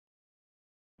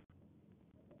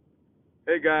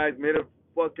Hey guys, made a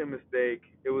fucking mistake.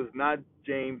 It was not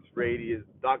James Ratey, it's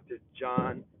Dr.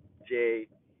 John J.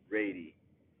 Ratey.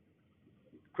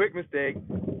 Quick mistake.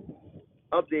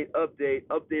 Update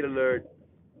alert.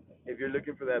 If you're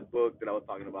looking for that book that I was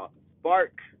talking about,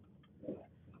 Spark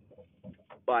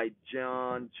by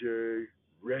John J.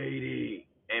 Ratey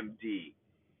MD.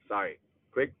 Sorry.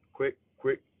 Quick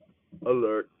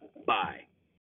alert. Bye.